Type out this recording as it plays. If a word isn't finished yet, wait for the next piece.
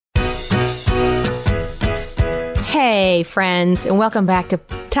Hey, friends, and welcome back to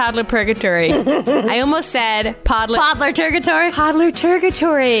Toddler Purgatory. I almost said Podler Turgatory. Toddler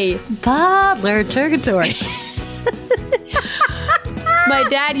Purgatory. Podler Turgatory. My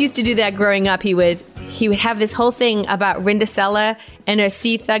dad used to do that growing up. He would have this whole thing about Rindicella and her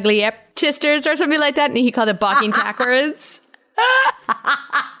sea thuglieptisters or something like that, and he called it balking backwards.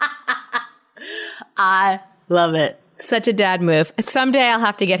 I love it. Such a dad move. Someday I'll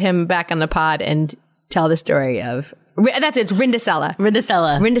have to get him back on the pod and tell the story of... That's it, it's Rindicella.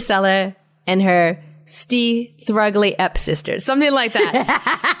 Rindicella and her Stee-Thrugliep-sisters. Something like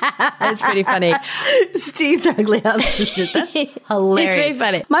that. That's pretty funny. Stee-Thrugliep-sisters. That's hilarious. It's very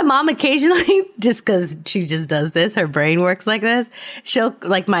funny. My mom occasionally, just because she just does this, her brain works like this, she'll,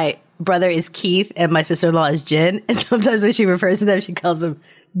 like, my brother is Keith and my sister-in-law is Jen, and sometimes when she refers to them, she calls them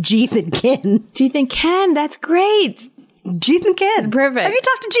Jeeth and Ken. Jeeth and Ken, that's great. Jeeth and Ken. That's perfect. Have you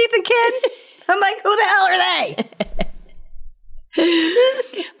talked to Jeeth and Ken? I'm like, who the hell are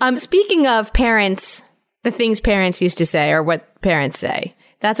they? Speaking of parents, the things parents used to say or what parents say,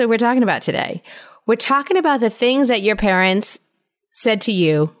 that's what we're talking about today. We're talking about the things that your parents said to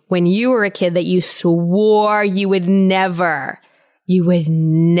you when you were a kid that you swore you would never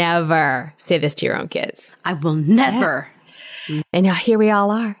say this to your own kids. I will never. Yeah. And now here we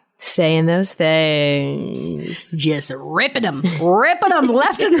all are saying those things. Just ripping them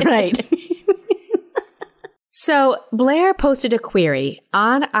left and right. So Blair posted a query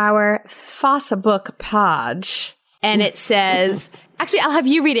on our Facebook page, and it says, actually, I'll have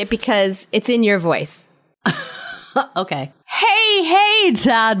you read it because it's in your voice. Okay. Hey,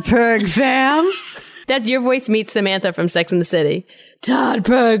 Todd Purg fam. That's your voice meets Samantha from Sex and the City. Todd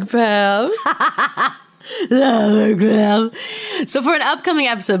Purg fam. So for an upcoming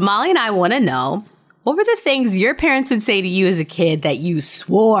episode, Molly and I want to know, what were the things your parents would say to you as a kid that you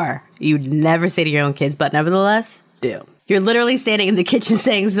swore you'd never say to your own kids, but nevertheless do? You're literally standing in the kitchen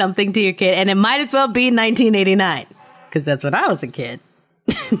saying something to your kid, and it might as well be 1989, because that's when I was a kid.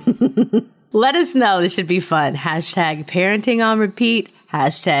 Let us know. This should be fun. Hashtag parenting on repeat.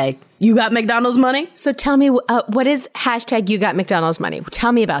 Hashtag you got McDonald's money. So tell me, what is hashtag you got McDonald's money?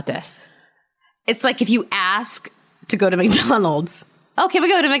 Tell me about this. It's like if you ask to go to McDonald's. Oh, can we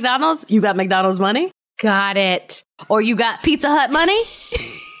go to McDonald's? You got McDonald's money? Got it. Or you got Pizza Hut money?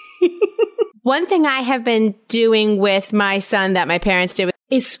 One thing I have been doing with my son that my parents did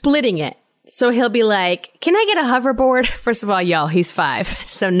is splitting it. So he'll be like, can I get a hoverboard? First of all, y'all, he's 5.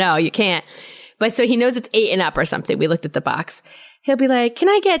 So no, you can't. But so he knows it's 8 and up or something. We looked at the box. He'll be like, can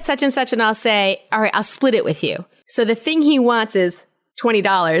I get such and such? And I'll say, all right, I'll split it with you. So the thing he wants is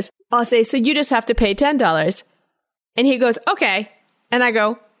 $20. I'll say, so you just have to pay $10. And he goes, okay. And I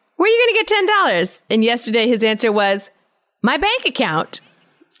go, where are you going to get $10? And yesterday his answer was, my bank account.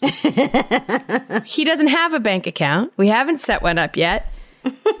 He doesn't have a bank account. We haven't set one up yet.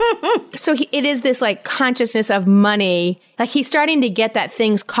 So it is this like consciousness of money. Like he's starting to get that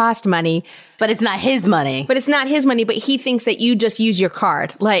things cost money. But it's not his money. But he thinks that you just use your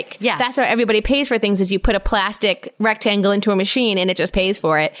card. Like, yeah. That's how everybody pays for things is you put a plastic rectangle into a machine and it just pays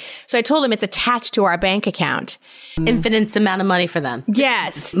for it. So I told him it's attached to our bank account. Infinite amount of money for them.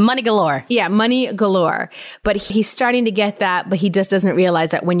 Yes. Money galore. Yeah, money galore. But he's starting to get that, but he just doesn't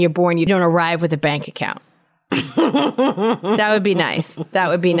realize that when you're born, you don't arrive with a bank account. That would be nice.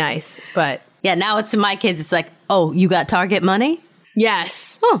 But yeah, now it's to my kids. It's like, oh, you got Target money?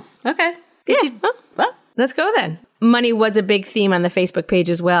 Yes. Oh, okay. Well, let's go then. Money was a big theme on the Facebook page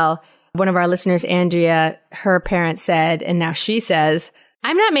as well. One of our listeners, Andrea, her parents said, and now she says,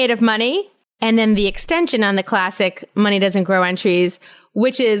 I'm not made of money. And then the extension on the classic money doesn't grow on trees,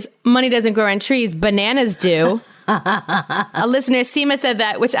 which is money doesn't grow on trees, bananas do. A listener, Seema, said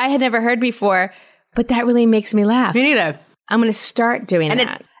that, which I had never heard before, but that really makes me laugh. Me neither. I'm going to start doing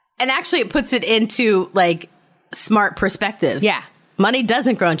that. And actually it puts it into like smart perspective. Yeah. Money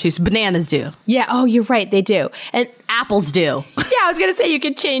doesn't grow on trees. Bananas do. Yeah. Oh, you're right. They do. And apples do. Yeah, I was going to say you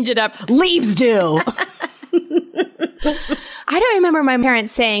could change it up. Leaves do. I don't remember my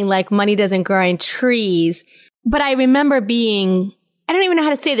parents saying like money doesn't grow on trees, but I remember being, I don't even know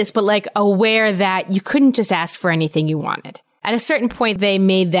how to say this, but like aware that you couldn't just ask for anything you wanted. At a certain point, they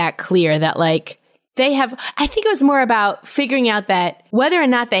made that clear that like they have, I think it was more about figuring out that whether or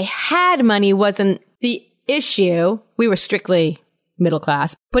not they had money wasn't the issue. We were strictly middle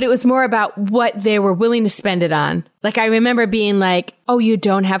class, but it was more about what they were willing to spend it on. Like I remember being like, oh, you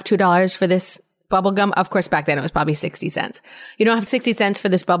don't have $2 for this bubble gum? Of course, back then it was probably 60 cents. You don't have 60 cents for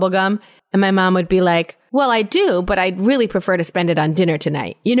this bubble gum? And my mom would be like, well, I do, but I'd really prefer to spend it on dinner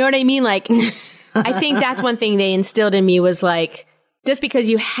tonight. You know what I mean? Like, I think that's one thing they instilled in me was like, just because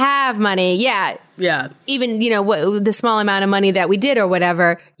you have money, yeah, even, the small amount of money that we did or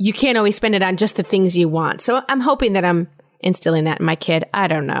whatever, you can't always spend it on just the things you want. So I'm hoping that I'm instilling that in my kid. I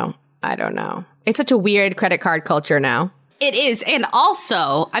don't know. It's such a weird credit card culture now. It is. And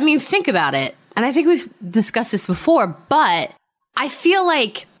also, I mean, think about it. And I think we've discussed this before, but I feel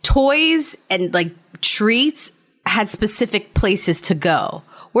like toys and like treats had specific places to go.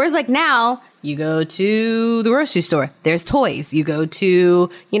 Whereas like now, you go to the grocery store, there's toys. You go to,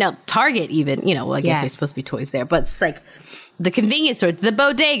 Target even, well, I guess there's supposed to be toys there, but it's like the convenience store, the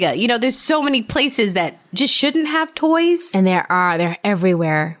bodega, there's so many places that just shouldn't have toys. And they're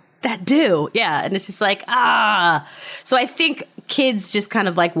everywhere. That do. Yeah. And it's just like, So I think kids just kind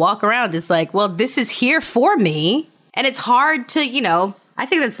of like walk around just like, well, this is here for me. And it's hard to, I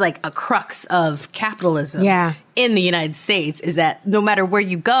think that's like a crux of capitalism in the United States is that no matter where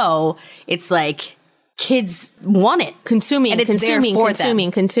you go, it's like kids want it. Consuming. They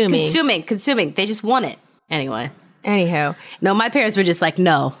just want it. Anyway. Anyhow. No, my parents were just like,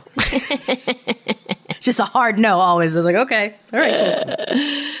 no. Just a hard no always. I was like, okay. All right.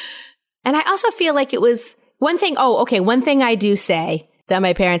 Cool. And I also feel like it was one thing. Oh, okay. One thing I do say that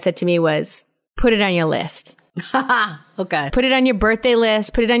my parents said to me was, put it on your list. Okay. Put it on your birthday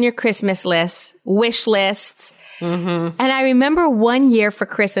list. Put it on your Christmas list. Wish lists. Mm-hmm. And I remember one year for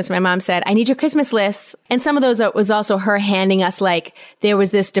Christmas, my mom said, I need your Christmas lists. And some of those was also her handing us, like, there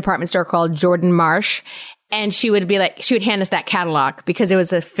was this department store called Jordan Marsh. And she would hand us that catalog because it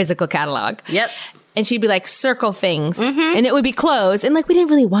was a physical catalog. Yep. And she'd be like, circle things. Mm-hmm. And it would be clothes. And like, we didn't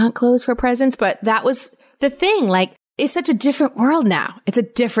really want clothes for presents, but that was the thing. Like, it's such a different world now. It's a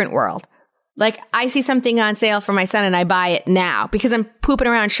different world. Like, I see something on sale for my son and I buy it now because I'm pooping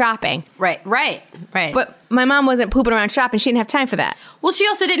around shopping. Right. But my mom wasn't pooping around shopping. She didn't have time for that. Well, she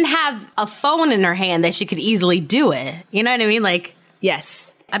also didn't have a phone in her hand that she could easily do it. You know what I mean? Like,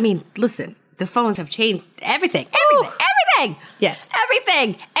 yes. I mean, listen, the phones have changed everything. Everything. Yes.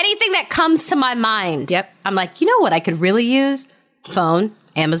 Everything. Anything that comes to my mind. Yep. I'm like, you know what I could really use? Phone,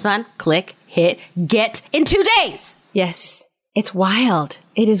 Amazon, click, hit, get in 2 days. Yes. It's wild.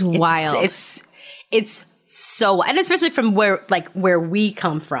 It is wild. It's so, and especially from where we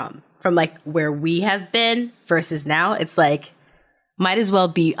come from like where we have been versus now, it's like, might as well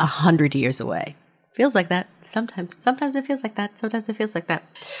be 100 years away. Feels like that. Sometimes it feels like that. Sometimes it feels like that.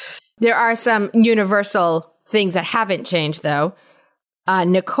 There are some universal things that haven't changed though.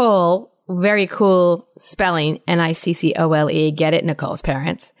 Nicole, very cool spelling, Niccole, get it, Nicole's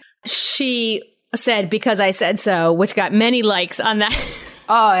parents. She said, because I said so, which got many likes on that.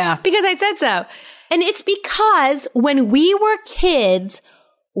 Oh, yeah. Because I said so. And it's because when we were kids,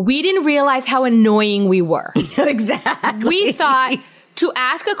 we didn't realize how annoying we were. Exactly. We thought to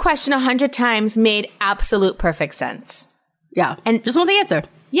ask a question 100 times made absolute perfect sense. Yeah. And just want the answer.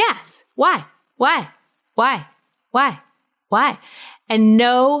 Yes. Why? And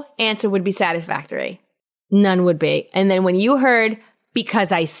no answer would be satisfactory. None would be. And then when you heard,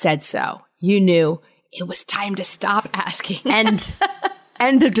 because I said so, you knew it was time to stop asking. End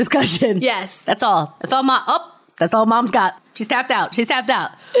of discussion. Yes. That's all. That's all mom's got. She's tapped out. You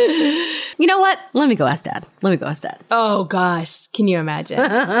know what? Let me go ask dad. Oh gosh. Can you imagine?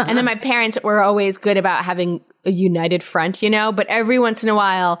 And then my parents were always good about having a united front, but every once in a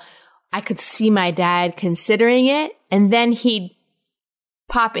while I could see my dad considering it. And then he'd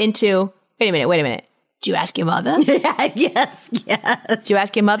pop into, wait a minute. Did you ask your mother? Yeah, yes. Did you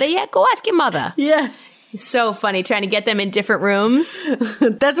ask your mother? Yeah, go ask your mother. Yeah. So funny trying to get them in different rooms.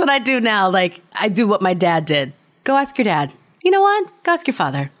 That's what I do now. Like, I do what my dad did. Go ask your dad. You know what? Go ask your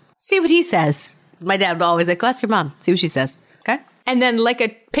father. See what he says. My dad would always like, go ask your mom. See what she says. Okay? And then like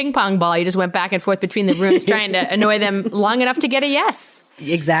a ping pong ball, you just went back and forth between the rooms trying to annoy them long enough to get a yes.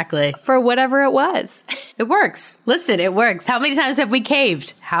 Exactly. For whatever it was. It works. Listen, it works. How many times have we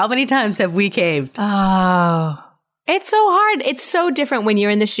caved? Oh, it's so hard. It's so different when you're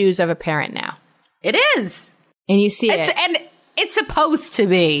in the shoes of a parent now. It is. And you see it. And it's supposed to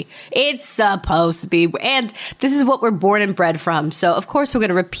be. And this is what we're born and bred from. So, of course, we're going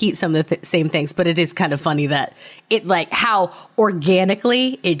to repeat some of the same things. But it is kind of funny that it, like, how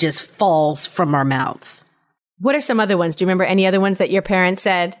organically it just falls from our mouths. What are some other ones? Do you remember any other ones that your parents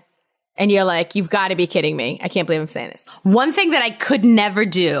said? And you're like, you've got to be kidding me. I can't believe I'm saying this. One thing that I could never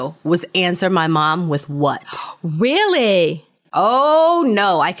do was answer my mom with what. Really? Oh,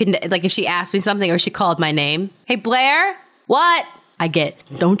 no. I couldn't. Like, if she asked me something or she called my name. Hey, Blair? What? I get,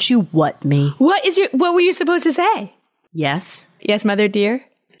 don't you what me? What were you supposed to say? Yes. Yes, mother dear?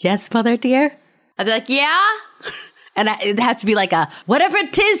 Yes, mother dear? I'd be like, yeah? And it'd have to be like a, whatever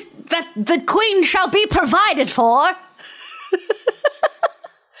it is that the queen shall be provided for.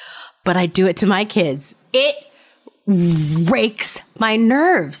 but I do it to my kids. It rakes my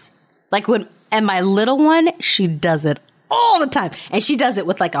nerves. And my little one, she does it all the time. And she does it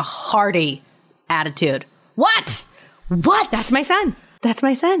with like a hearty attitude. What? That's my son. That's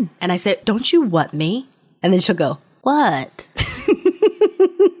my son. And I said, don't you what me? And then she'll go, what?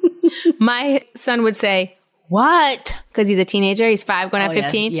 My son would say, what? Because he's a teenager. He's 5 going on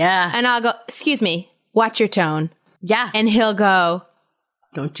 15. Yeah. And I'll go, excuse me, watch your tone. Yeah. And he'll go,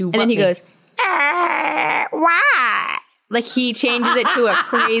 don't you what and then he me? goes, why? Like he changes it to a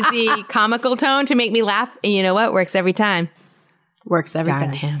crazy comical tone to make me laugh. And you know what? Works every time. Works every Darn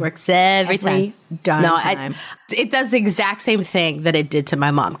time. him. Works every time. Time. It does the exact same thing that it did to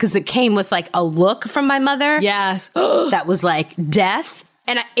my mom because it came with like a look from my mother. Yes. That was like death.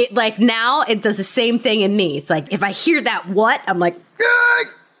 And it like now it does the same thing in me. It's like if I hear that what, I'm like,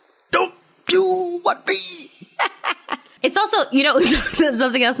 don't you what me? It's also,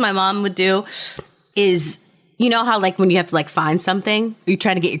 something else my mom would do is, you know how like when you have to like find something, you're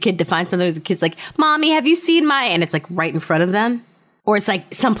trying to get your kid to find something, the kid's like, Mommy, have you seen my, and it's like right in front of them. Or it's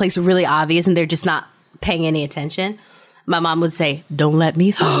like someplace really obvious and they're just not paying any attention. My mom would say, don't let me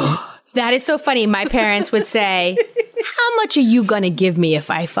find it. That is so funny. My parents would say, how much are you going to give me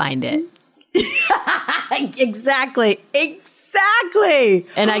if I find it? Exactly.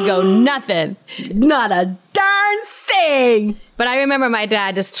 And I go, nothing. Not a darn thing. But I remember my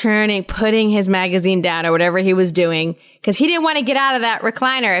dad just putting his magazine down or whatever he was doing because he didn't want to get out of that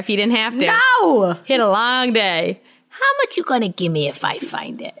recliner if he didn't have to. No! He had a long day. How much you going to give me if I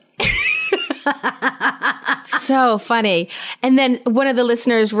find it? So funny. And then one of the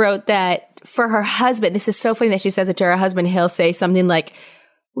listeners wrote that for her husband, this is so funny that she says it to her husband, he'll say something like,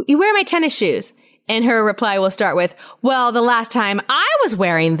 you wear my tennis shoes. And her reply will start with, well, the last time I was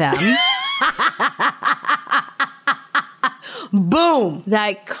wearing them. Boom.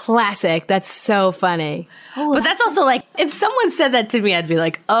 That classic. That's so funny. But that's also like, if someone said that to me, I'd be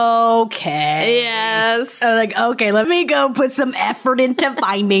like, okay. Yes. I'm like, okay, let me go put some effort into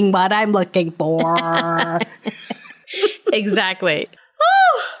finding what I'm looking for. Exactly.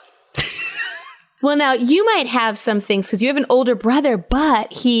 Well, now you might have some things because you have an older brother,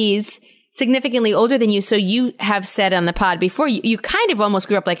 but he's significantly older than you. So you have said on the pod before, you kind of almost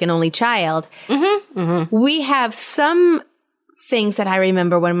grew up like an only child. Mm-hmm. Mm-hmm. We have some things that I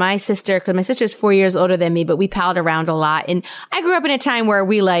remember when my sister, because my sister's 4 years older than me, but we palled around a lot. And I grew up in a time where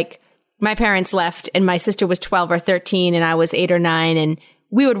my parents left and my sister was 12 or 13 and I was 8 or 9. And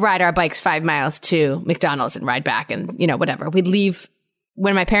we would ride our bikes 5 miles to McDonald's and ride back and, whatever. We'd leave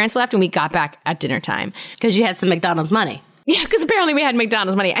when my parents left and we got back at dinner time. Because you had some McDonald's money. Yeah, because apparently we had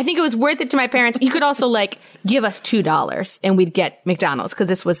McDonald's money. I think it was worth it to my parents. You could also give us $2 and we'd get McDonald's because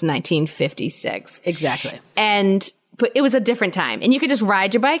this was 1956. Exactly. But it was a different time. And you could just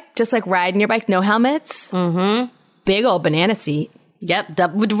ride your bike, just like riding your bike, no helmets. Mm-hmm. Big old banana seat.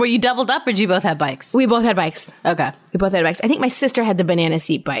 Yep. Were you doubled up or did you both have bikes? We both had bikes. Okay. We both had bikes. I think my sister had the banana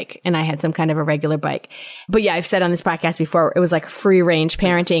seat bike and I had some kind of a regular bike. But yeah, I've said on this podcast before, it was like free range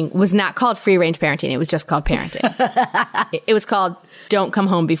parenting. It was not called free range parenting. It was just called parenting. It was called don't come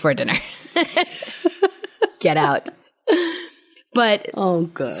home before dinner. Get out. But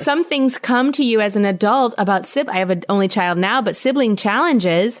some things come to you as an adult about I have an only child now, but sibling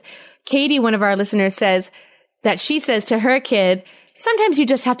challenges. Katie, one of our listeners, says that she says to her kid, sometimes you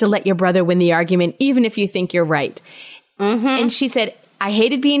just have to let your brother win the argument, even if you think you're right. Mm-hmm. And she said, I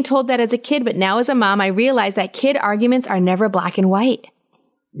hated being told that as a kid, but now as a mom, I realize that kid arguments are never black and white.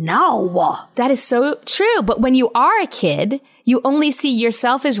 No. That is so true. But when you are a kid, you only see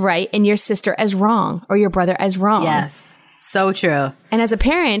yourself as right and your sister as wrong or your brother as wrong. Yes. So true. And as a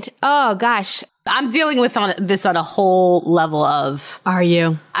parent, oh gosh. I'm dealing with this on a whole level of... Are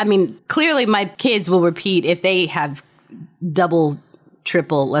you? I mean, clearly my kids will repeat if they have double,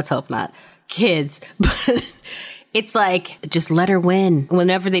 triple, let's hope not, kids. But it's like, just let her win.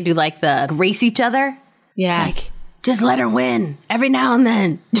 Whenever they do the race each other, yeah. It's like, just let her win. Every now and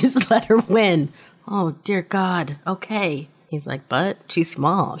then, just let her win. Oh, dear God. Okay. He's like, but she's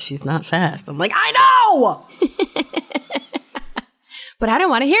small. She's not fast. I'm like, I know! But I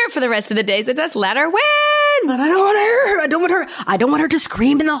don't want to hear it for the rest of the day, so just let her win. But I don't want to hear her. I don't want her to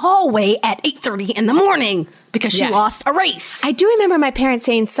scream in the hallway at 8:30 in the morning because she lost a race. I do remember my parents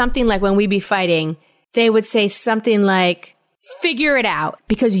saying something like when we'd be fighting, they would say something like, figure it out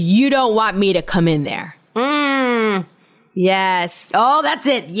because you don't want me to come in there. Yes. Oh, that's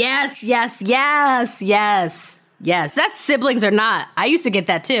it. Yes. That's siblings or not. I used to get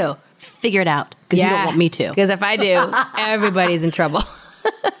that too. Figure it out because you don't want me to. Because if I do, everybody's in trouble.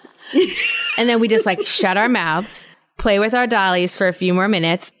 And then we just shut our mouths, play with our dollies for a few more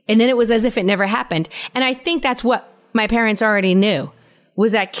minutes, and then it was as if it never happened. And I think that's what my parents already knew,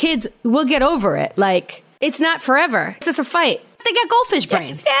 was that kids will get over it. Like, it's not forever. It's just a fight. They got goldfish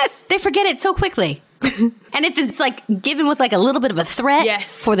brains. Yes. They forget it so quickly. And if it's like given with like a little bit of a threat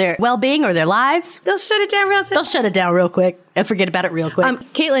for their well-being or their lives, They'll shut it down real soon. they'll shut it down real quick and forget about it real quick.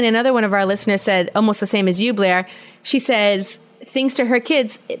 Caitlin, another one of our listeners, said almost the same as you, Blair. She says things to her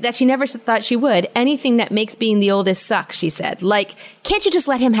kids that she never thought she would. Anything that makes being the oldest suck, she said. Like, can't you just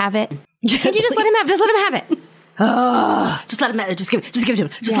let him have it? Can't you just let him have it? Just let him have it. Just let him have it. Just give it to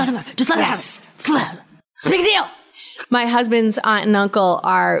him. Just let him have it. Just let him have it. Just let him. It's a big deal. My husband's aunt and uncle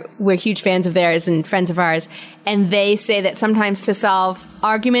we're huge fans of theirs and friends of ours. And they say that sometimes to solve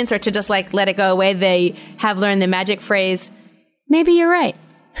arguments or to just like let it go away, they have learned the magic phrase, maybe you're right.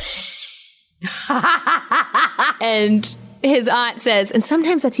 And his aunt says, and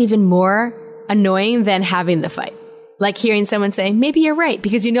sometimes that's even more annoying than having the fight. Like hearing someone say, maybe you're right,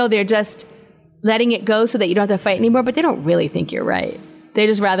 because you know they're just letting it go so that you don't have to fight anymore, but they don't really think you're right. They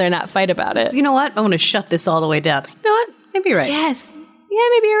just rather not fight about it. You know what? I want to shut this all the way down. You know what? Maybe you're right. Yes. Yeah,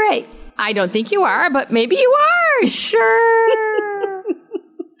 maybe you're right. I don't think you are, but maybe you are. Sure.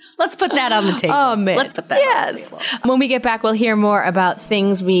 Let's put that on the table. Oh, man. Let's put that on the table. When we get back, we'll hear more about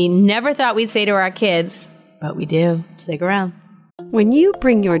things we never thought we'd say to our kids, but we do. Stick around. When you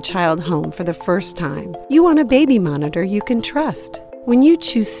bring your child home for the first time, you want a baby monitor you can trust. When you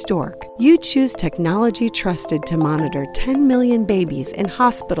choose Stork, you choose technology trusted to monitor 10 million babies in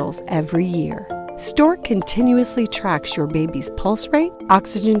hospitals every year. Stork continuously tracks your baby's pulse rate,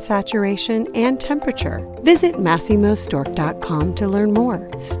 oxygen saturation, and temperature. Visit MassimoStork.com to learn more.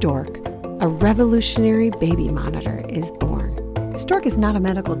 Stork, a revolutionary baby monitor, is born. Stork is not a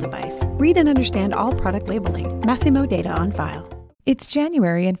medical device. Read and understand all product labeling. Massimo data on file. It's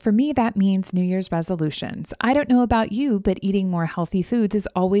January, and for me, that means New Year's resolutions. I don't know about you, but eating more healthy foods is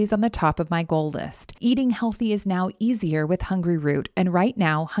always on the top of my goal list. Eating healthy is now easier with Hungry Root, and right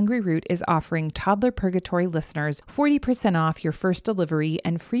now, Hungry Root is offering Toddler Purgatory listeners 40% off your first delivery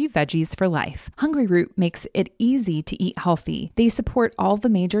and free veggies for life. Hungry Root makes it easy to eat healthy. They support all the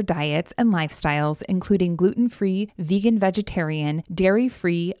major diets and lifestyles, including gluten-free, vegan-vegetarian,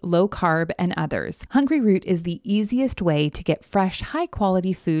 dairy-free, low-carb, and others. Hungry Root is the easiest way to get fresh,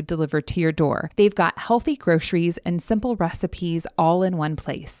 high-quality food delivered to your door. They've got healthy groceries and simple recipes all in one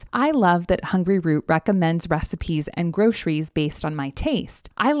place. I love that Hungry Root recommends recipes and groceries based on my taste.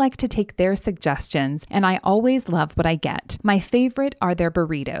 I like to take their suggestions, and I always love what I get. My favorite are their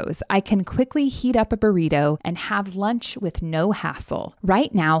burritos. I can quickly heat up a burrito and have lunch with no hassle.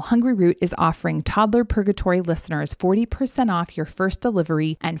 Right now, Hungry Root is offering Toddler Purgatory listeners 40% off your first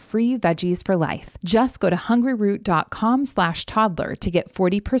delivery and free veggies for life. Just go to hungryroot.com/toddler to get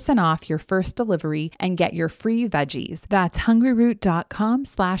 40% off your first delivery and get your free veggies. That's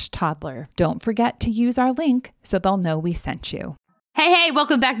hungryroot.com/toddler. Don't forget to use our link so they'll know we sent you. Hey,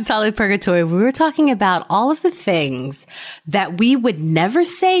 welcome back to Toddler Purgatory. We were talking about all of the things that we would never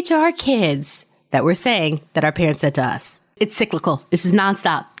say to our kids that we're saying that our parents said to us. It's cyclical. This is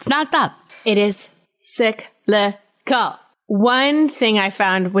nonstop. It's nonstop. It is cyclical. One thing I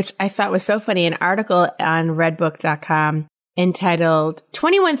found, which I thought was so funny, an article on redbook.com entitled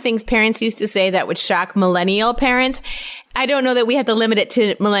 21 Things Parents Used to Say That Would Shock Millennial Parents. I don't know that we have to limit it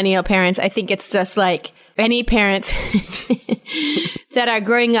to millennial parents. I think it's just like any parents that are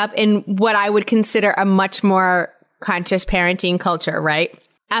growing up in what I would consider a much more conscious parenting culture, right?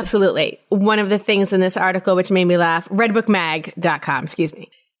 Absolutely. One of the things in this article which made me laugh, redbookmag.com, excuse me.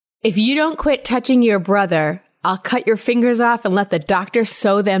 If you don't quit touching your brother, I'll cut your fingers off and let the doctor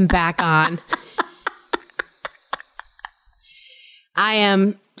sew them back on. I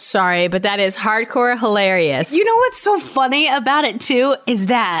am sorry, but that is hardcore hilarious. You know what's so funny about it, too, is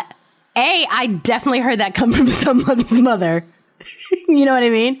that, A, I definitely heard that come from someone's mother. You know what I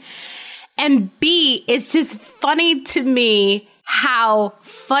mean? And B, it's just funny to me how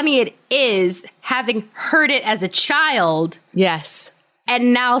funny it is having heard it as a child. Yes.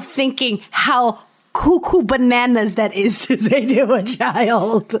 And now thinking how cuckoo bananas that is to say to a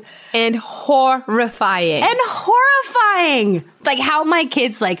child. And horrifying. Like how my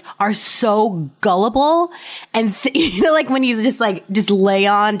kids like are so gullible and you know, like when you just lay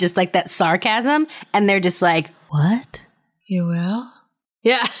on just like that sarcasm and they're just like, what? You will?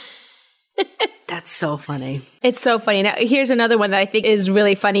 Yeah. That's so funny. It's so funny. Now, here's another one that I think is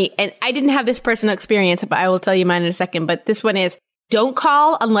really funny. And I didn't have this personal experience, but I will tell you mine in a second. But this one is, don't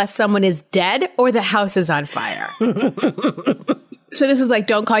call unless someone is dead or the house is on fire. So this is like,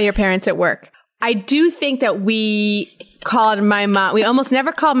 don't call your parents at work. I do think that we called my mom. We almost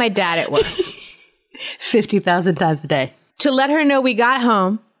never called my dad at work. 50,000 times a day. To let her know we got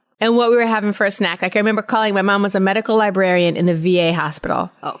home and what we were having for a snack. Like I remember calling, my mom was a medical librarian in the VA hospital.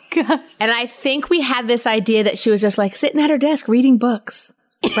 Oh, God. And I think we had this idea that she was just like sitting at her desk reading books,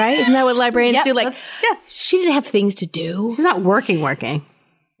 right? Isn't that what librarians do? Like, she didn't have things to do. She's not working.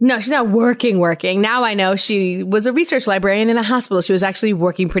 No, she's not working. Now I know she was a research librarian in a hospital. She was actually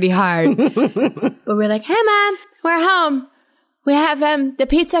working pretty hard. But we're like, hey, Mom, we're home. We have the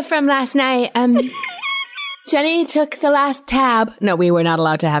pizza from last night. Jenny took the last tab. No, we were not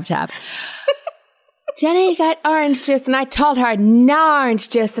allowed to have tab. Jenny got orange juice, and I told her, no orange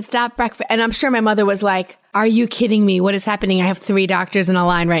juice. It's not breakfast. And I'm sure my mother was like, are you kidding me? What is happening? I have 3 doctors in a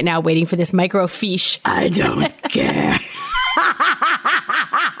line right now waiting for this microfiche. I don't care.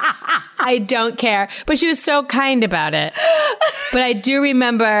 I don't care. But she was so kind about it. But I do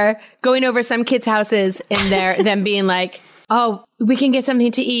remember going over some kids' houses and them being like, oh, we can get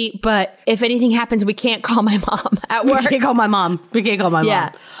something to eat, but if anything happens, we can't call my mom at work. We can't call my mom.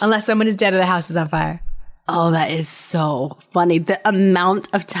 Yeah, unless someone is dead or the house is on fire. Oh, that is so funny. The amount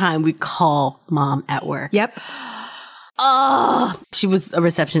of time we call mom at work. Yep. Oh, she was a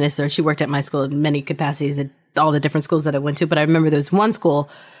receptionist, or she worked at my school in many capacities at all the different schools that I went to. But I remember there was one school,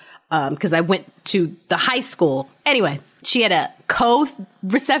 because I went to the high school. Anyway, she had a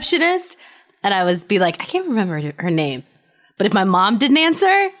co-receptionist, and I was be like, I can't remember her name. But if my mom didn't answer,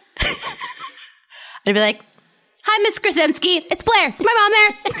 I'd be like, hi, Miss Krasinski. It's Blair. Is my mom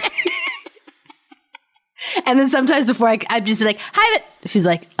there? And then sometimes before I'd just be like, hi. She's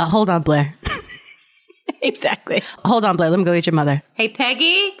like, hold on, Blair. Exactly. Hold on, Blair. Let me go get your mother. Hey,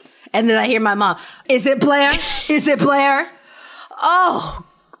 Peggy. And then I hear my mom. Is it Blair? Is it Blair? Oh,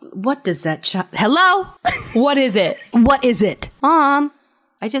 what does that child? Hello? What is it? What is it? Mom,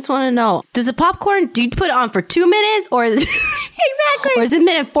 I just want to know. Does the popcorn, do you put it on for 2 minutes? Or is Exactly. Or is it a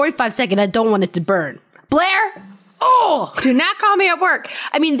minute 45 seconds? I don't want it to burn. Blair? Oh, do not call me at work.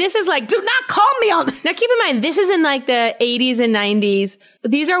 I mean, this is like, do not call me on. Now keep in mind, this is in like the 80s and 90s.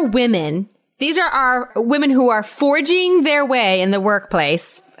 These are women. These are our women who are forging their way in the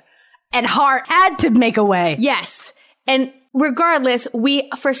workplace. And had to make a way. Yes. And regardless, we,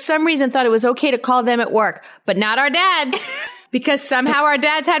 for some reason, thought it was okay to call them at work, but not our dads, because somehow our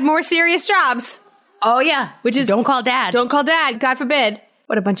dads had more serious jobs. Oh, yeah. Which is, don't call dad. Don't call dad. God forbid.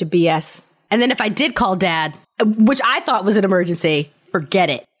 What a bunch of BS. And then if I did call dad, which I thought was an emergency, forget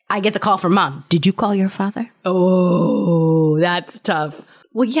it. I get the call from mom. Did you call your father? Oh, that's tough.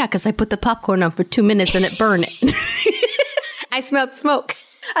 Well, yeah, because I put the popcorn on for 2 minutes and it burned it. I smelled smoke.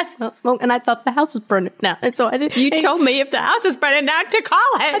 I smelled smoke and I thought the house was burning down. And so I didn't. You told me if the house is burning down to call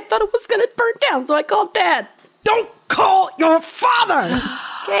it. I thought it was going to burn down. So I called dad. Don't call your father.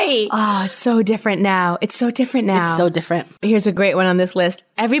 Okay. Oh, it's so different now. It's so different now. It's so different. Here's a great one on this list.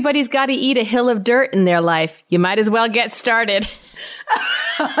 Everybody's got to eat a hill of dirt in their life. You might as well get started.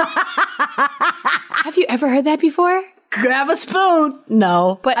 Have you ever heard that before? Grab a spoon.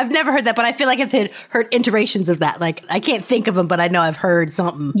 No, but I've never heard that, but I feel like I've heard iterations of that. Like, I can't think of them, but I know I've heard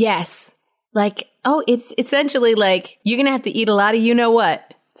something. Yes. Like, oh, it's essentially like, you're going to have to eat a lot of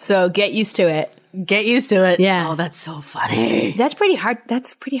you-know-what. So get used to it. Get used to it. Yeah. Oh, that's so funny. That's pretty hard.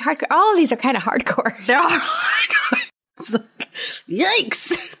 That's pretty hardcore. All of these are kind of hardcore. They're all hardcore. It's like,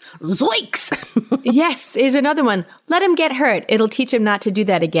 yikes. Zoinks. Yes. Here's another one. Let him get hurt. It'll teach him not to do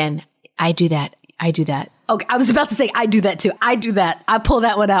that again. I do that. I do that. Okay, I was about to say, I do that too. I do that. I pull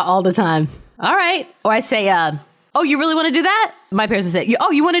that one out all the time. All right. Or I say, oh, you really want to do that? My parents would say,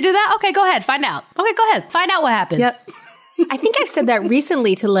 oh, you want to do that? Okay, go ahead. Find out. Okay, go ahead. Find out what happens. Yep. I think I've said that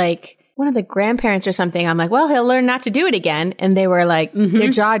recently to like one of the grandparents or something. I'm like, well, he'll learn not to do it again. And they were like, their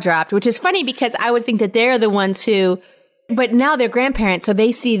jaw dropped, which is funny because I would think that they're the ones who, but now they're grandparents. So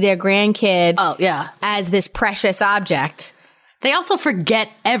they see their grandkid as this precious object. They also forget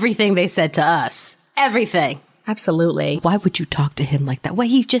everything they said to us. Everything. Absolutely. Why would you talk to him like that? Wait,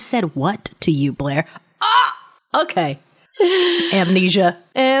 he just said what to you, Blair? Ah! Okay. Amnesia.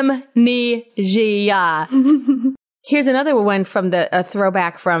 Amnesia. Here's another one from a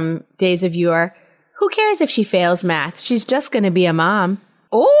throwback from Days of Yore. Who cares if she fails math? She's just going to be a mom.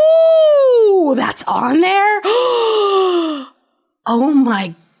 Oh, that's on there? Oh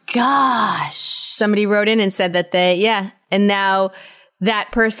my gosh. Somebody wrote in and said that and now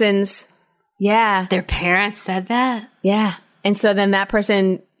that person's, their parents said that? Yeah. And so then that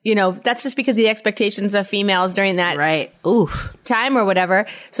person, that's just because of the expectations of females during that time or whatever.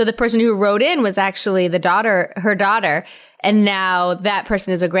 So the person who wrote in was actually her daughter. And now that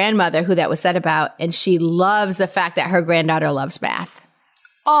person is a grandmother who that was said about. And she loves the fact that her granddaughter loves math.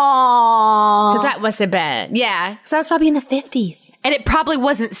 Oh, Because that must have been, because that was probably in the 50s. and it probably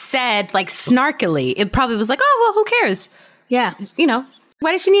wasn't said like snarkily. It probably was like, oh, well, who cares? Yeah. You know,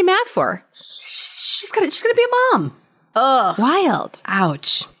 What does she need math for? she's gonna be a mom. Ugh. Wild.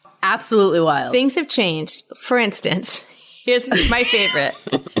 Ouch. Absolutely wild. Things have changed. For instance, here's my favorite.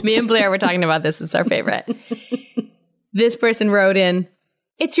 Me and Blair were talking about this. It's our favorite. This person wrote in,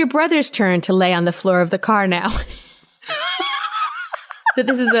 "It's your brother's turn to lay on the floor of the car now." So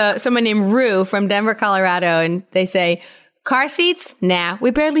this is someone named Rue from Denver, Colorado, and they say, "Car seats? Nah,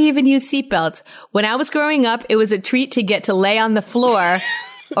 we barely even use seatbelts. When I was growing up, it was a treat to get to lay on the floor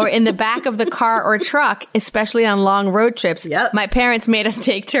or in the back of the car or truck, especially on long road trips. Yep. My parents made us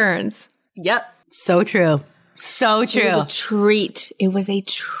take turns." Yep. So true. So true. It was a treat. It was a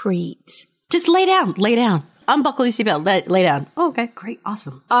treat. Just lay down. Lay down. Unbuckle your seatbelt. Lay down. Oh, okay. Great.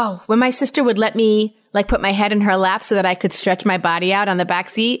 Awesome. Oh, when my sister would let me put my head in her lap so that I could stretch my body out on the back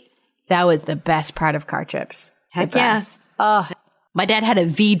seat, that was the best part of car trips. Heck The yeah. best. Oh, My dad had a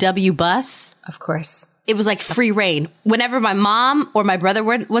VW bus. of course. It was like free reign. Whenever my mom or my brother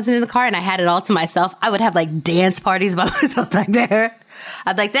wasn't in the car and I had it all to myself, I would have like dance parties by myself back there.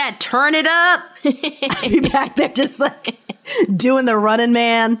 I'd be like, Dad, turn it up. I'd be back there just like doing the running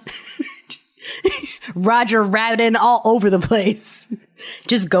man. Roger Rabbit all over the place.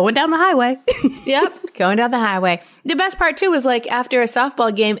 Just going down the highway. Yep, going down the highway. The best part, too, was like after a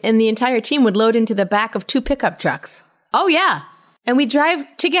softball game and the entire team would load into the back of 2 pickup trucks. Oh, yeah. And we'd drive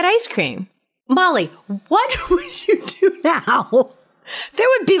to get ice cream. Molly, what would you do now? There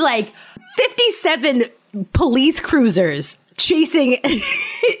would be like 57 police cruisers chasing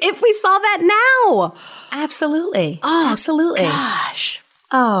if we saw that now. Absolutely. Oh, absolutely. Gosh.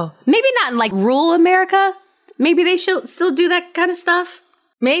 Oh, Maybe not in like rural America. Maybe they should still do that kind of stuff.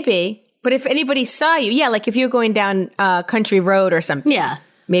 maybe. But if anybody saw you, like if you were going down country road or something. Yeah.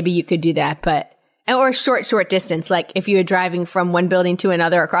 Maybe you could do that, or short distance. Like if you were driving from one building to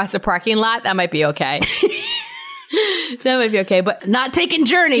another across a parking lot, that might be okay. That might be okay, but Not taking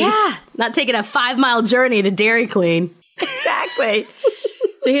journeys. Yeah. Not taking a 5-mile journey to Dairy Queen. exactly.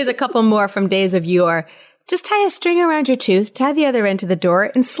 So here's a couple more from days of yore. Just tie a string around your tooth, tie the other end to the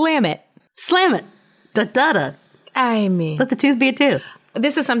door, and slam it. Slam it. Da-da-da. I mean, Let the tooth be a tooth.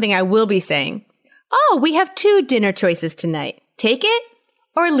 this is something I will be saying. Oh, we have 2 dinner choices tonight. Take it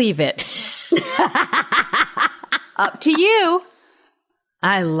or leave it. Up to you.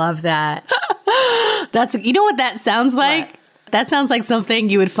 I love that. That's, you know what that sounds like? What? That sounds like something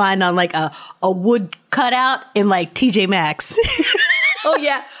you would find on like a wood cutout in like TJ Maxx. Oh,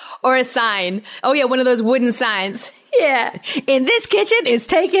 yeah. Or a sign. Oh, yeah, one of those wooden signs. Yeah. In this kitchen, it's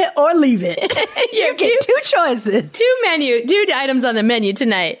take it or leave it. You get 2 choices. 2 items on the menu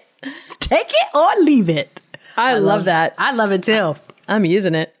tonight. Take it or leave it. I love that. I love it too. I'm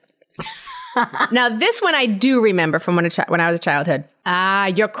using it. Now, this one I do remember from when I was a childhood. Ah,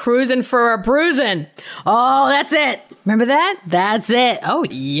 you're cruising for a bruising. Oh, that's it. Remember that? That's it. Oh,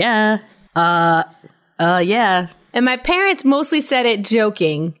 yeah. Yeah. And my parents mostly said it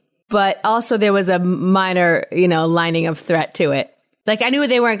joking, but also there was a minor, lining of threat to it. Like I knew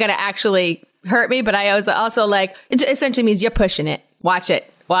they weren't going to actually hurt me, but I was also like, it essentially means you're pushing it. Watch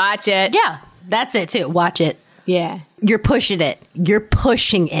it. Watch it. Yeah. That's it too. Watch it. Yeah. You're pushing it. You're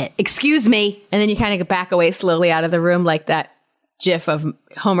pushing it. Excuse me. And then you kind of back away slowly out of the room like that gif of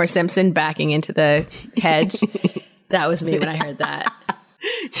Homer Simpson backing into the hedge. That was me when I heard that.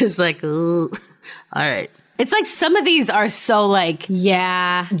 Just like, ooh. All right. It's like some of these are so like,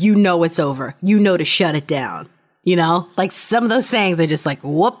 Yeah. you know it's over. You know to shut it down. You know? Like some of those sayings are just like,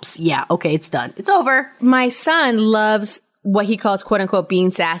 whoops. Yeah. Okay. It's done. It's over. My son loves what he calls quote unquote being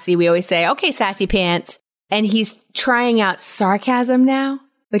sassy. We always say, okay, sassy pants. And he's trying out sarcasm now,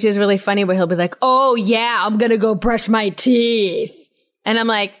 which is really funny where he'll be like, oh yeah, I'm going to go brush my teeth. And I'm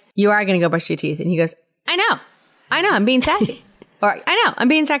like, you are going to go brush your teeth. And he goes, I know, I'm being sassy. Or I know, I'm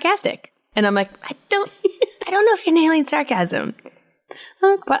being sarcastic. And I'm like, I don't know if you're nailing sarcasm,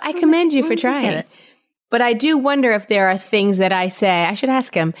 but I commend you for trying. But I do wonder if there are things that I say, I should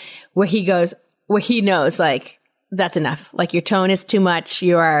ask him, where he knows like, that's enough. Like your tone is too much.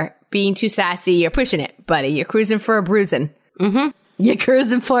 You are being too sassy. You're pushing it, buddy. You're cruising for a bruising. Mm-hmm. You're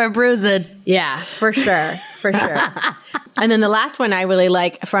cruising for a bruising. Yeah, for sure. For sure. And then the last one I really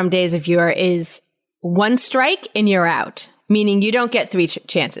like from Days of Yore is 1 strike and you're out. Meaning you don't get 3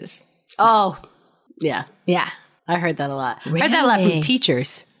 chances. Oh, yeah. Yeah. I heard that a lot. I heard that a lot Really? from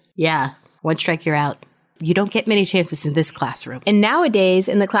teachers. Yeah. 1 strike, you're out. You don't get many chances in this classroom. And nowadays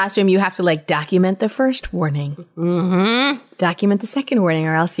in the classroom, you have to like document the first warning. Mm-hmm. Document the second warning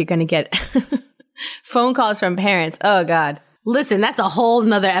or else you're going to get phone calls from parents. Oh, God. Listen, that's a whole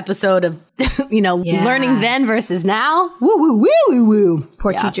nother episode of, learning then versus now. Woo, woo, woo, woo, woo.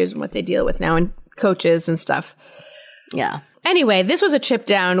 Poor Yeah. teachers and what they deal with now and coaches and stuff. Yeah. Anyway, this was a trip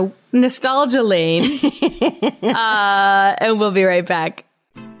down nostalgia lane. And we'll be right back.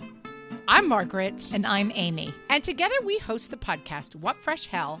 I'm Margaret. And I'm Amy. And together we host the podcast, What Fresh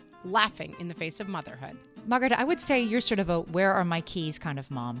Hell? Laughing in the Face of Motherhood. Margaret, I would say you're sort of a where are my keys kind of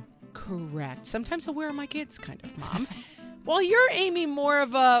mom. Correct. Sometimes a where are my kids kind of mom. While you're, Amy, more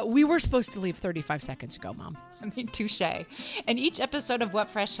of a we were supposed to leave 35 seconds ago, mom. I mean, touche. In each episode of What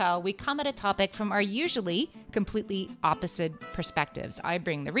Fresh Hell, we come at a topic from our usually completely opposite perspectives. I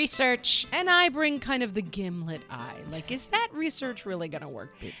bring the research. And I bring kind of the gimlet eye. Like, is that research really going to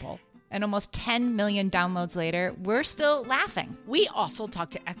work, people? And almost 10 million downloads later, we're still laughing. We also talk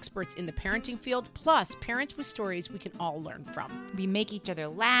to experts in the parenting field, plus parents with stories we can all learn from. We make each other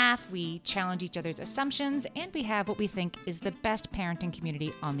laugh, we challenge each other's assumptions, and we have what we think is the best parenting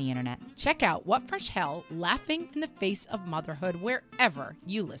community on the internet. Check out What Fresh Hell? Laughing in the Face of Motherhood wherever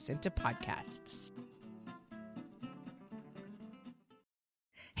you listen to podcasts.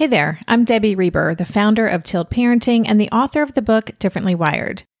 Hey there, I'm Debbie Reber, the founder of Tilt Parenting and the author of the book Differently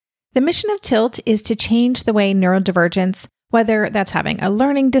Wired. The mission of Tilt is to change the way neurodivergence, whether that's having a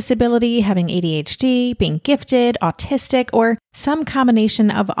learning disability, having ADHD, being gifted, autistic, or some combination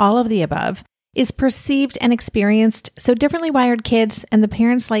of all of the above, is perceived and experienced so differently wired kids and the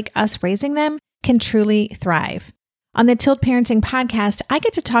parents like us raising them can truly thrive. On the Tilt Parenting podcast, I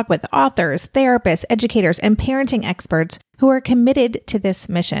get to talk with authors, therapists, educators, and parenting experts who are committed to this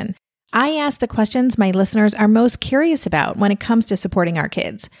mission. I ask the questions my listeners are most curious about when it comes to supporting our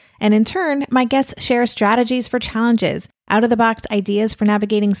kids. And in turn, my guests share strategies for challenges, out-of-the-box ideas for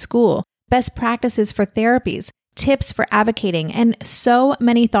navigating school, best practices for therapies, tips for advocating, and so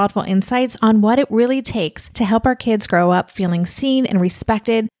many thoughtful insights on what it really takes to help our kids grow up feeling seen and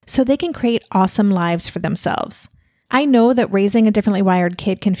respected so they can create awesome lives for themselves. I know that raising a differently wired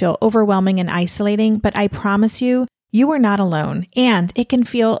kid can feel overwhelming and isolating, but I promise you, you are not alone, and it can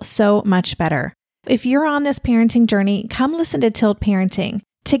feel so much better. If you're on this parenting journey, come listen to Tilt Parenting.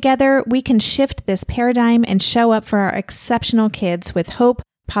 Together, we can shift this paradigm and show up for our exceptional kids with hope,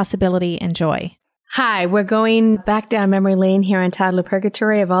 possibility, and joy. Hi, we're going back down memory lane here on Toddler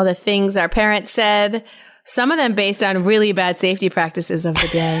Purgatory of all the things our parents said, some of them based on really bad safety practices of the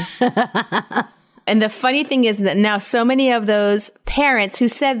day. And the funny thing is that now so many of those parents who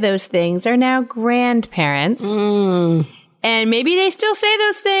said those things are now grandparents. And maybe they still say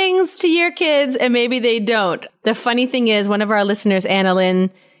those things to your kids and maybe they don't. The funny thing is one of our listeners, Anna Lynn,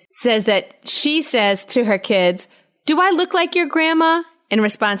 says that she says to her kids, "Do I look like your grandma?" In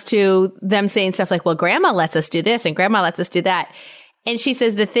response to them saying stuff like, "Well, grandma lets us do this and grandma lets us do that." And she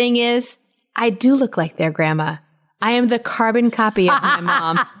says, the thing is, I do look like their grandma. I am the carbon copy of my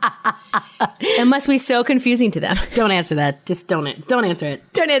mom. It must be so confusing to them. Don't answer that. Just don't answer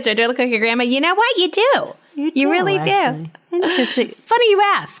it. Don't answer. Do I look like your grandma? You know what? You do. You really do. Interesting. Funny you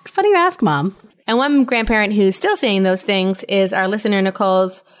ask, Mom. And one grandparent who's still saying those things is our listener,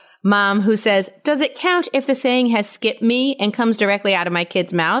 Nicole's mom, who says, "Does it count if the saying has skipped me and comes directly out of my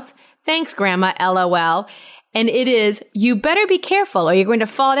kid's mouth? Thanks, Grandma, LOL." And it is, "You better be careful or you're going to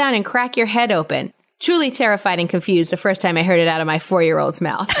fall down and crack your head open." Truly terrified and confused the first time I heard it out of my 4-year-old's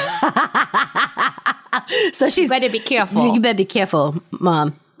mouth. So she's... You better be careful. You better be careful,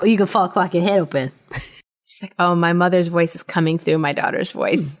 Mom, or you can fall, crack your head open. She's like, oh, my mother's voice is coming through my daughter's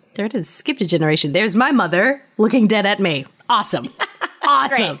voice. There it is. Skipped a generation. There's my mother looking dead at me. Awesome.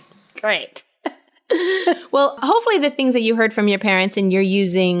 Awesome. Great. Well, hopefully the things that you heard from your parents and you're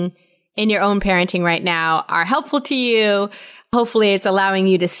using in your own parenting right now are helpful to you. Hopefully it's allowing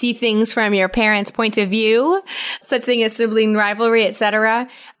you to see things from your parents' point of view, such thing as sibling rivalry, etc.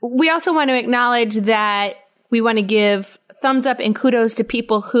 We also want to acknowledge that we want to give thumbs up and kudos to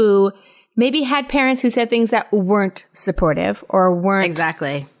people who maybe had parents who said things that weren't supportive or weren't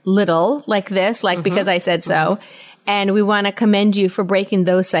exactly little like this, like because I said so. And we want to commend you for breaking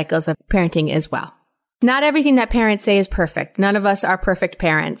those cycles of parenting as well. Not everything that parents say is perfect. None of us are perfect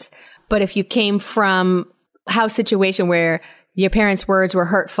parents. But if you came from a house situation where your parents' words were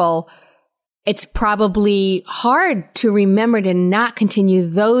hurtful, it's probably hard to remember to not continue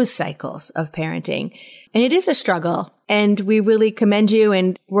those cycles of parenting. And it is a struggle. And we really commend you.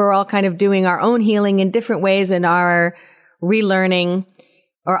 And we're all kind of doing our own healing in different ways in our relearning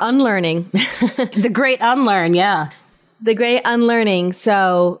or unlearning. The great unlearn, yeah. The great unlearning.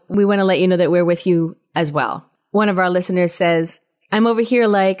 So we want to let you know that we're with you as well. One of our listeners says, "I'm over here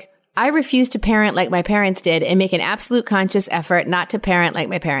like, I refuse to parent like my parents did and make an absolute conscious effort not to parent like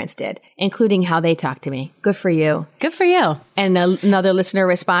my parents did, including how they talk to me. Good for you. Good for you. And another listener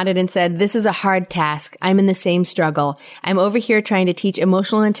responded and said, this is a hard task. I'm in the same struggle. I'm over here trying to teach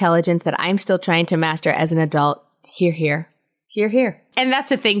emotional intelligence that I'm still trying to master as an adult. Hear, hear. Hear, hear. And that's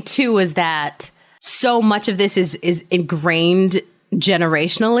the thing, too, is that so much of this is ingrained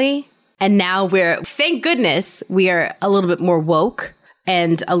generationally. And now thank goodness, we are a little bit more woke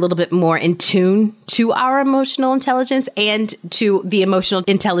and a little bit more in tune to our emotional intelligence and to the emotional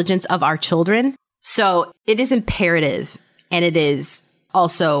intelligence of our children. So it is imperative, and it is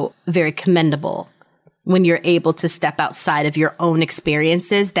also very commendable when you're able to step outside of your own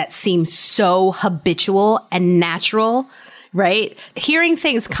experiences that seem so habitual and natural, right? Hearing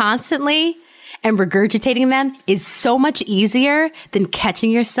things constantly and regurgitating them is so much easier than catching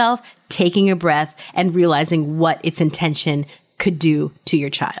yourself, taking a breath, and realizing what its intention could do to your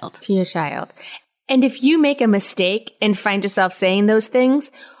child. To your child. And if you make a mistake and find yourself saying those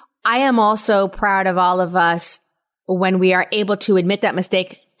things, I am also proud of all of us when we are able to admit that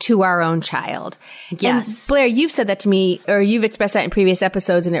mistake to our own child. Yes. And Blair, you've said that to me, or you've expressed that in previous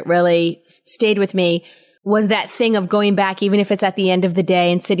episodes, and it really stayed with me, was that thing of going back, even if it's at the end of the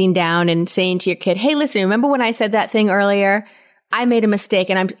day, and sitting down and saying to your kid, hey, listen, remember when I said that thing earlier? I made a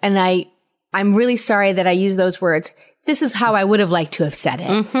mistake, and I'm really sorry that I used those words. This is how I would have liked to have said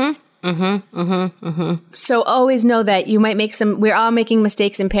it. So always know that you might we're all making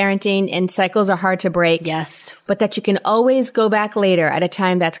mistakes in parenting, and cycles are hard to break. Yes. But that you can always go back later at a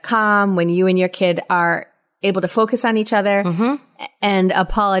time that's calm, when you and your kid are able to focus on each other and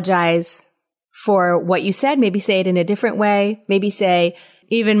apologize for what you said. Maybe say it in a different way. Maybe say,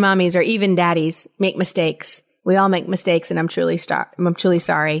 even mommies or even daddies make mistakes. We all make mistakes, and I'm truly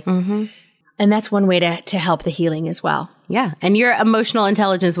sorry. And that's one way to help the healing as well. Yeah. And your emotional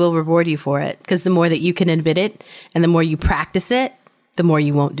intelligence will reward you for it, because the more that you can admit it and the more you practice it, the more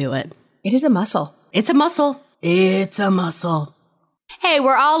you won't do it. It is a muscle. It's a muscle. It's a muscle. Hey,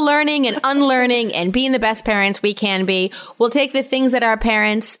 we're all learning and unlearning and being the best parents we can be. We'll take the things that our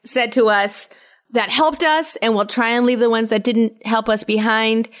parents said to us that helped us, and we'll try and leave the ones that didn't help us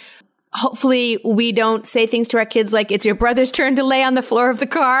behind. Hopefully we don't say things to our kids like, it's your brother's turn to lay on the floor of the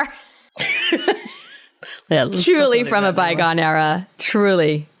car. Yeah, truly from a bygone era.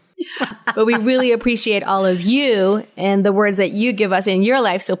 Truly. But we really appreciate all of you and the words that you give us in your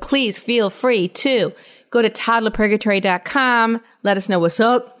life. So please feel free to go to toddlerpurgatory.com. Let us know what's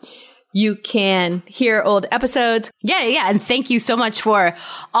up. You can hear old episodes. Yeah. And thank you so much for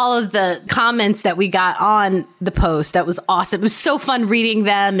all of the comments that we got on the post. That was awesome. It was so fun reading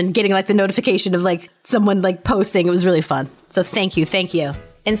them and getting like the notification of like someone like posting. It was really fun. So thank you. Thank you.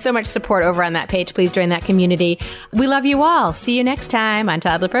 And so much support over on that page. Please join that community. We love you all. See you next time on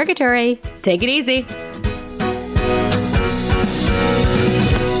Toddler Purgatory. Take it easy.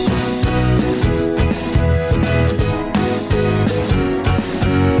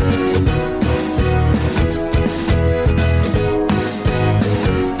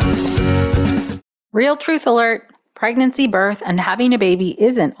 Real truth alert. Pregnancy, birth, and having a baby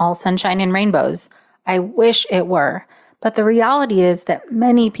isn't all sunshine and rainbows. I wish it were. But the reality is that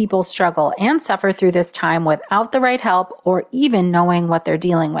many people struggle and suffer through this time without the right help or even knowing what they're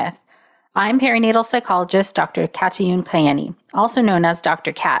dealing with. I'm perinatal psychologist Dr. Katayun Kayeni, also known as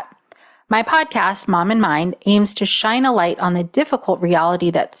Dr. Kat. My podcast, Mom in Mind, aims to shine a light on the difficult reality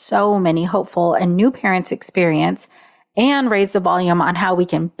that so many hopeful and new parents experience and raise the volume on how we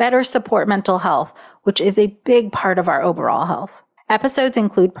can better support mental health, which is a big part of our overall health. Episodes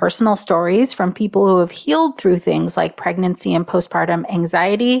include personal stories from people who have healed through things like pregnancy and postpartum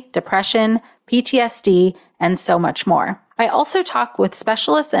anxiety, depression, PTSD, and so much more. I also talk with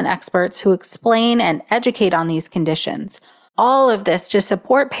specialists and experts who explain and educate on these conditions. All of this to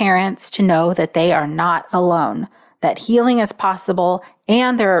support parents to know that they are not alone, that healing is possible,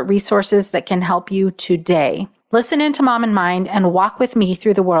 and there are resources that can help you today. Listen into Mom in Mind and walk with me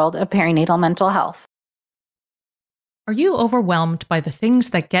through the world of perinatal mental health. Are you overwhelmed by the things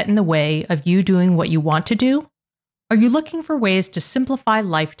that get in the way of you doing what you want to do? Are you looking for ways to simplify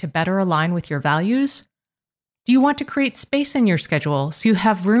life to better align with your values? Do you want to create space in your schedule so you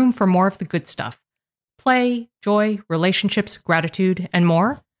have room for more of the good stuff? Play, joy, relationships, gratitude, and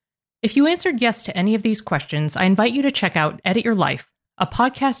more? If you answered yes to any of these questions, I invite you to check out Edit Your Life, a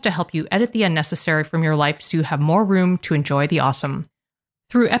podcast to help you edit the unnecessary from your life so you have more room to enjoy the awesome.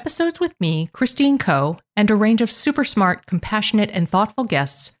 Through episodes with me, Christine Coe, and a range of super smart, compassionate, and thoughtful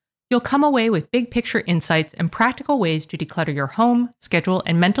guests, you'll come away with big picture insights and practical ways to declutter your home, schedule,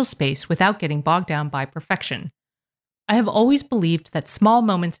 and mental space without getting bogged down by perfection. I have always believed that small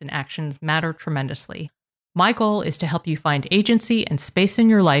moments and actions matter tremendously. My goal is to help you find agency and space in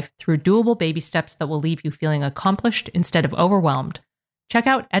your life through doable baby steps that will leave you feeling accomplished instead of overwhelmed. Check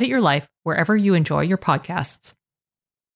out Edit Your Life wherever you enjoy your podcasts.